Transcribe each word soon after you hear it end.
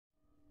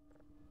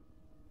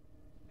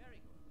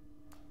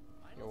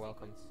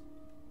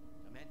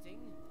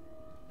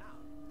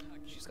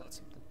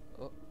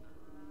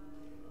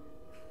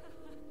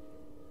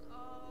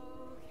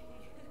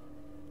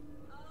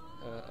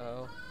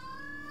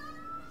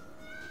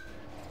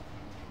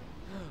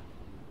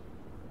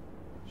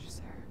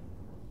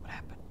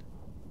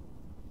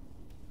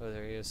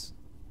is.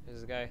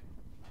 Here's the guy.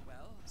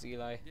 Well, It's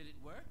Eli. did it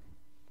work?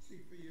 See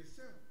for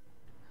yourself.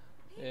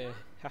 Eh,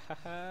 ha ha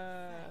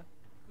ha.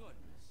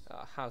 Goodness.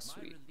 Oh, how My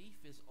sweet. relief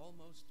is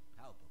almost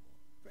palpable.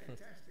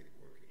 Fantastic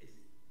work, isn't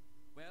it?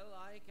 Well,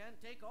 I can't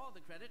take all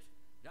the credit.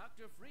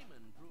 Dr.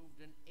 Freeman proved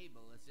an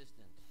able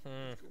assistant.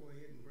 Let's go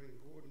ahead and bring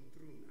Gordon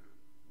through now.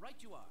 Right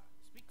you are.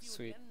 Speak to you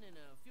Sweet. again in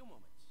a few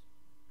moments.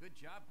 Good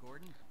job,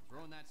 Gordon.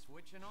 Throwing that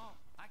switch and all.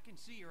 I can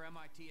see your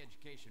MIT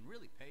education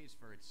really pays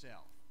for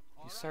itself.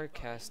 All You right,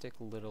 sarcastic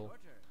buddy. little. Your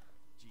turn.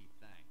 Gee,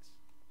 thanks.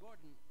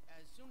 Gordon,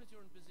 as soon as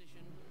you're in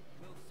position,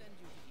 we'll send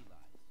you to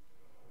Eli's.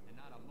 And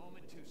not a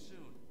moment too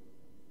soon.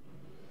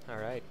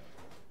 Alright.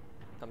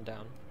 I'm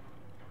down.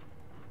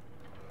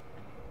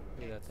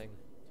 Look at that thing.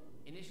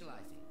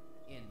 Initializing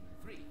in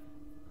 3,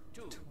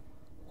 2,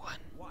 1.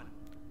 1.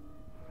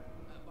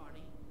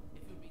 Barney,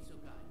 if you'd be so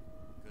kind.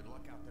 Good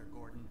luck out there,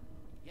 Gordon.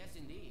 Yes,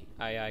 indeed.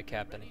 Aye, aye,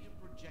 Captain. Ready to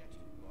project you,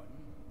 Gordon.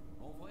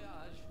 Bon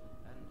voyage,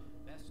 and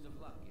best of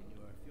luck in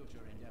your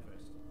future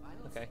endeavors.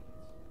 Final Okay.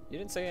 sequence. You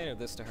didn't say any of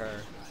this to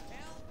her.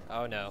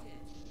 Oh no.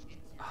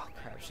 Oh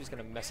crap, she's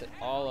gonna mess it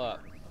all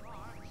up.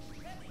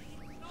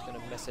 She's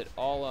gonna mess it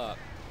all up.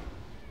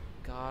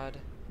 God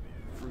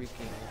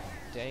freaking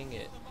dang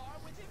it.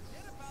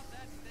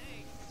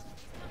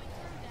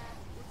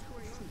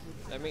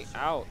 Let me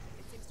out.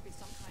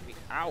 Let me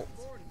out.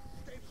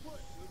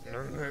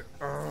 Let me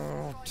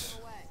out. What's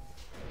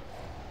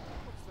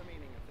the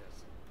meaning of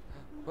this?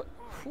 What?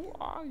 Who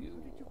are you?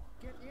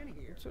 Get in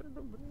here.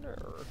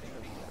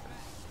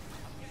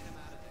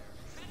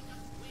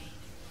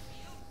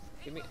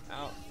 Get me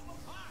out.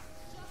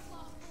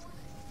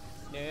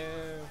 No.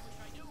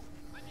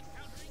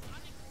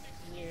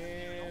 No.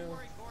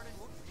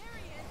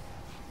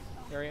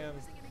 Here I am.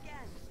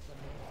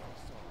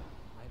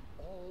 I'm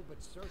all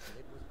but certain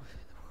it was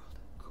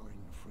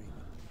Gordon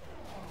Freeman.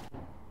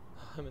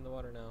 I'm in the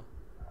water now.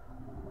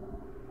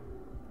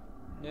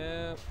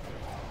 Nope.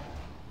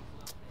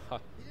 Huh,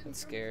 that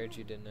scared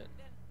you, didn't it?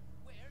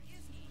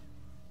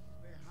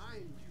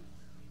 Behind you.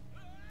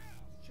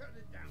 Shut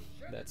it down.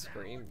 Shut That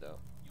screamed, though.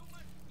 You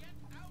must get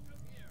out of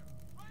here.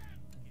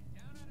 Get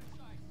down out of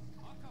sight.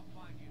 I'll come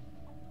find you.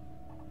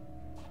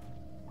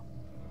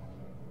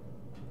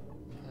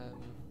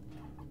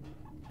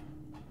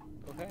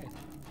 Okay.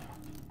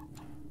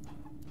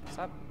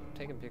 Stop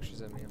taking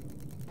pictures of me.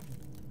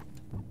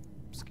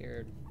 I'm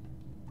scared.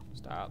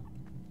 Stop.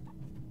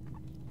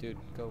 Dude,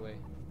 go away.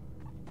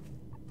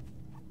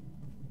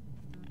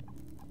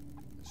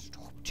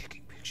 Stop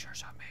taking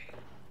pictures of me.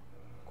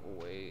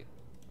 Go away.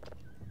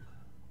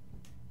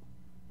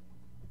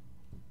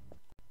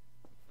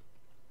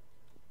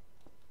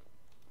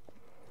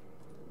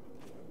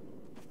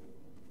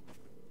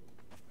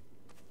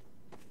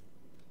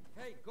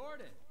 Hey,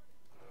 Gordon.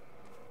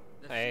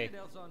 The Hey.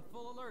 Citadel's on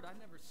full alert. I've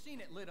never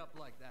seen it lit up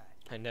like that.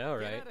 I know,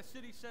 Get right? out of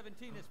City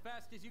 17 as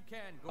fast as you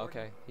can, Gordon.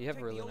 Okay, you have a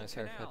Take really the old nice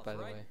haircut, canals, by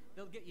the right? way.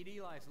 They'll get you to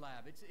Eli's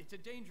lab. It's a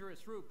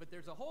dangerous route, but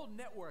there's a whole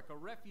network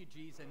of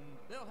refugees, and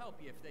they'll help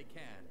you if they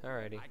can.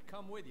 Alrighty. I'd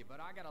come with you, but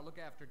I gotta look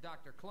after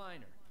Dr.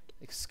 Kleiner.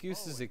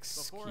 Excuses, Oh, and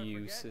before I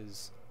forget,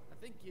 excuses. I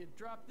think you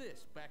dropped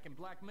this back in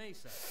Black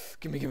Mesa.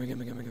 Gimme, gimme,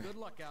 gimme, gimme, gimme. Good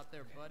luck out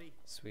there, buddy.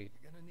 Sweet.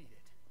 You're gonna need it.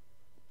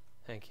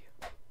 Thank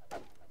you.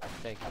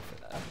 Thank you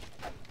for that.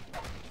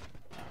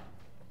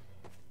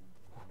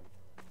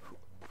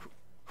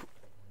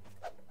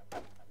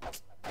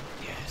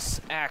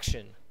 Yes,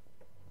 action.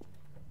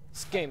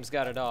 This game's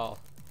got it all.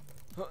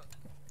 Huh.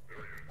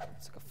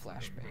 It's like a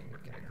flashbang.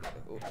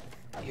 Oh,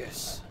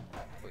 yes.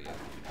 Oh yeah.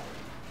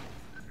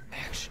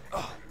 Action.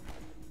 Oh,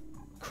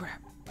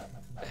 crap.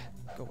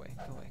 Go away.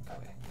 Go away. Go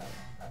away.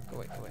 Go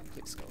away. Go away.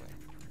 Please go away.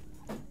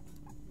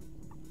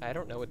 I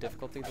don't know what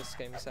difficulty this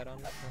game is set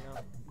on right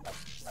now.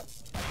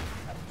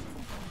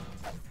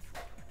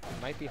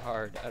 It might be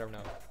hard. I don't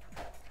know.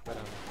 But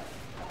I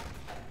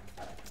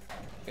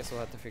guess we'll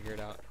have to figure it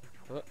out.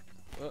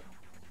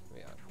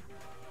 Yeah.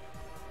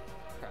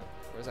 Crap.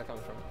 Where's that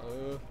coming from?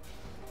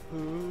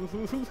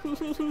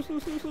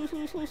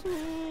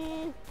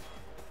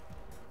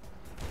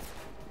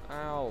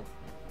 Ow.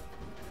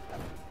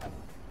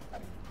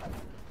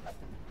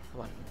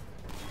 Come on.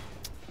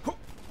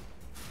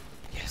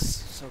 Yes,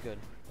 so good.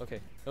 Okay.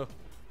 Give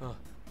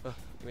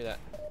me that.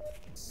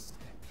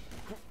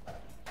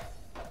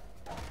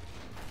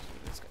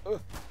 Let's go.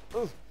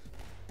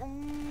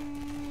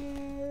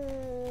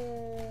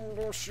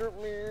 Don't shoot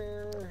me.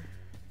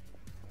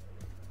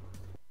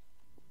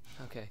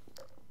 Okay.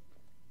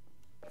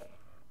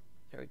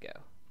 There we go.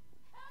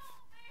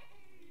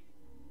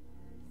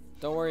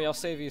 Don't worry, I'll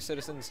save you,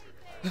 citizens.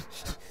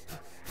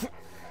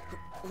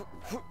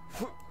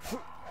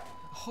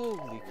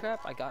 Holy crap,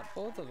 I got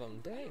both of them.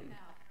 Dang.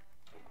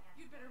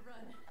 You'd better run.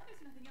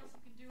 There's nothing else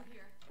you can do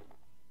here.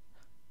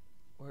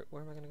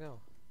 Where am I gonna go?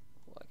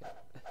 Well, I can.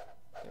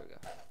 There we go.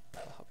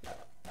 I'll help you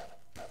out.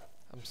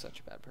 I'm such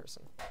a bad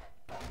person.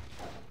 Is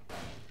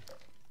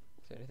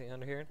there anything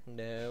under here?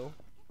 No.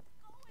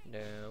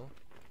 No.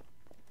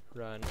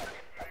 Run.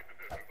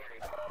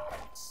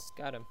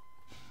 Got him.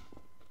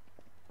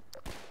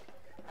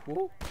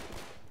 Woo.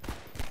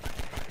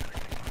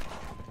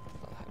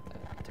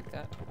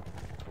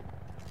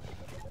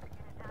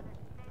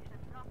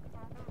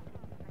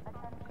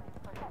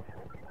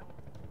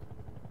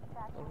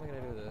 am I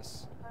gonna do with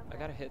this? I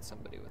gotta hit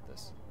somebody with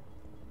this.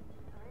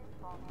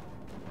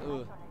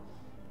 Ugh.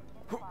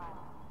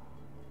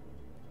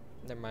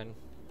 Never mind.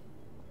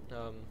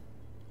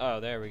 Oh,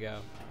 there we go.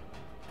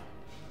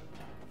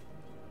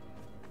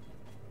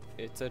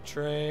 It's a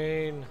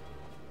train.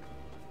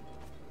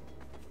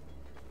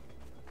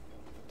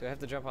 Do I have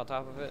to jump on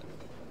top of it?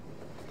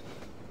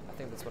 I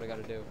think that's what I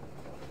gotta do.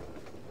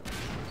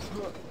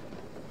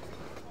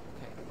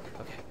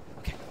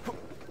 Okay.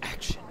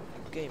 Action.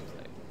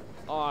 Gameplay.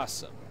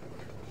 Awesome.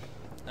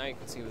 Now you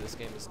can see where this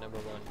game is number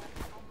one.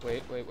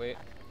 Wait.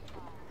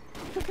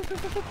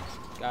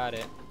 Got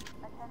it.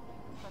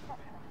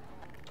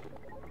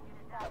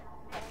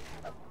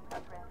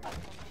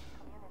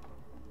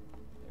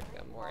 There we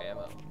got more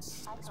ammo.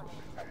 This one.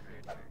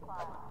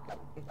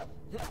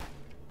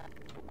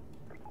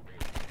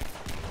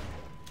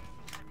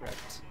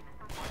 Correct.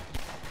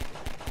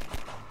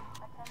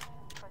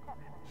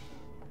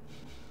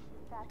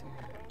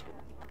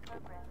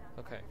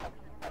 Okay.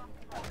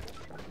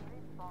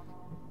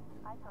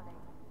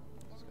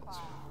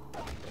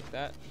 Like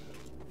that.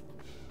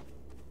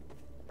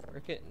 We're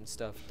getting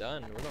stuff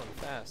done. We're going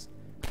fast.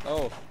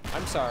 Oh,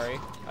 I'm sorry.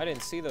 I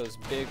didn't see those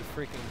big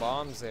freaking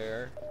bombs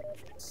there.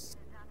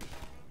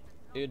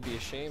 It would be a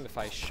shame if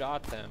I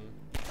shot them.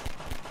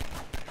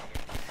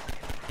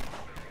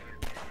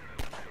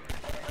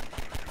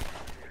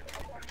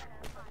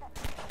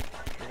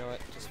 You know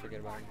what? Just forget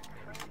about them.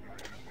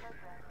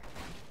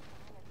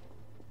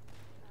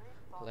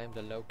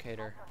 Lambda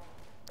locator.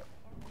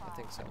 I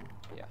think so.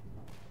 Yeah.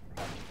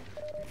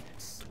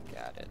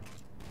 Got it.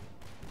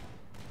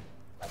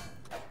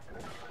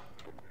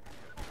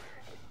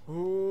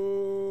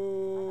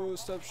 Ooh,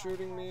 stop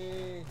shooting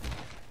me.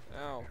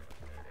 Ow.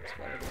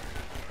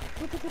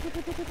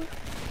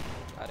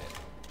 Got it.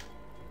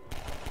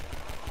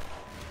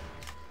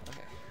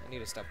 Okay, I need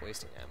to stop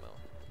wasting ammo.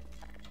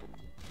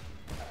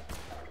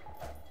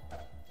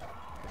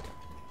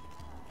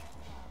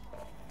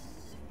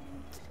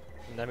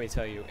 And let me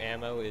tell you,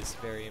 ammo is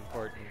very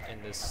important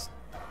in this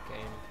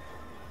game.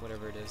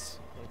 Whatever it is.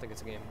 I don't think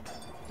it's a game.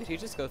 Did he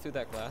just go through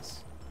that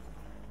glass?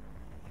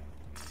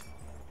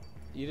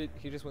 He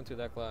just went through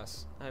that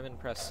glass. I'm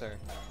impressed, sir.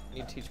 You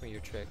need to teach me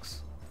your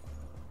tricks.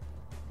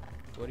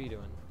 What are you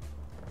doing?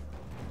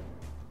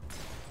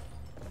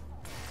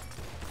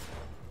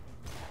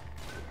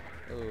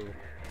 Ooh.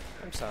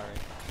 I'm sorry.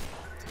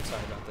 I'm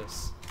sorry about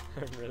this.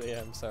 I really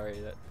am sorry.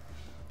 That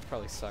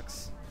probably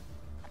sucks.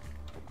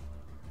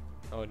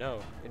 Oh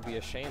no. It'd be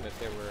a shame if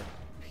there were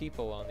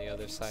people on the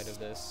other side of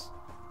this.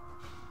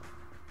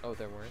 Oh,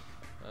 there weren't?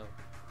 Oh.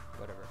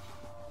 Whatever.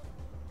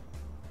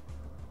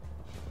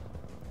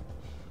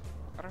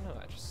 I don't know,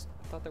 I just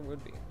thought there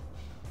would be.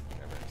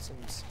 Whatever, it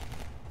seems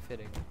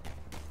fitting.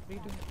 What are you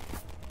doing?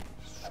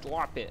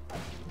 Stop it!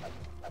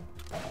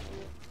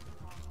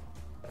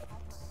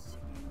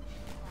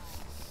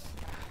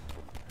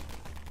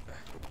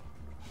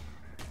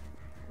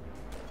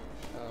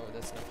 Oh,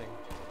 that's nothing.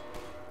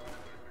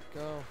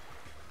 Go.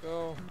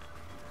 Go.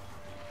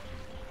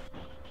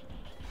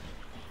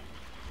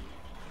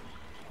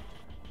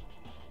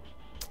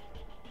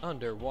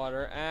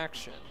 Underwater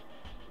action.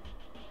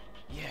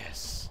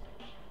 Yes.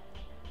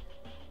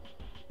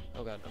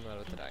 Oh god, I'm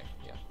about to die.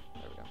 Yeah,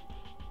 there we go.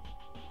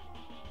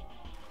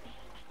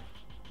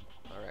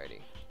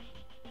 Alrighty.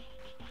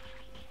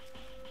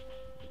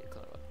 Need to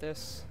climb up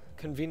this.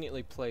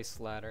 Conveniently placed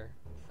ladder,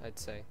 I'd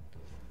say.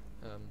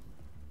 I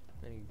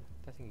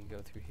think you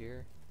go through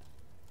here.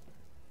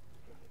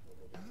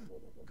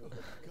 Good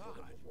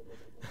God.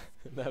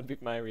 That would be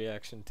my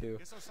reaction too.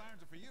 Guess those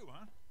sirens are for you,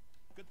 huh?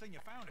 Good thing you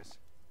found us.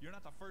 You're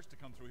not the first to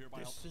come through here by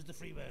This is the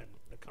free man,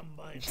 the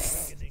combined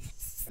reckoning.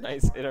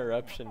 Nice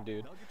interruption,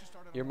 dude. They'll get you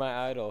started You're on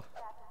my idol.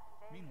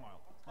 Meanwhile,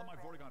 let my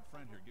Vortigaunt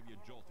friend here give you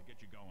a jolt to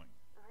get you going.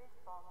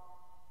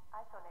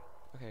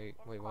 Okay,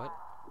 wait, what?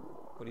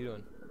 What are you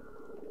doing?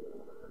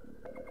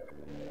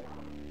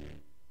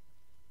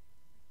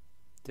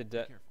 Did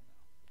that... Be careful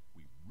now.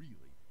 We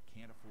really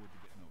can't afford to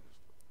get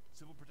noticed.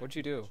 Civil protection What'd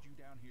you do? pushed you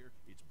down here.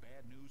 It's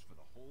bad news for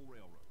the whole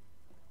railroad.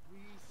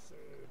 We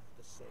serve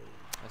the same.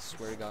 I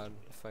swear to God,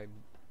 if I...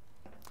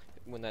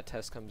 When that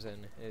test comes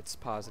in, it's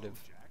positive.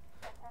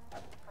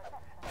 Jack.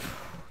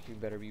 You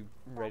better be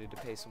ready to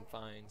pay some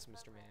fines,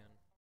 Mr. Man.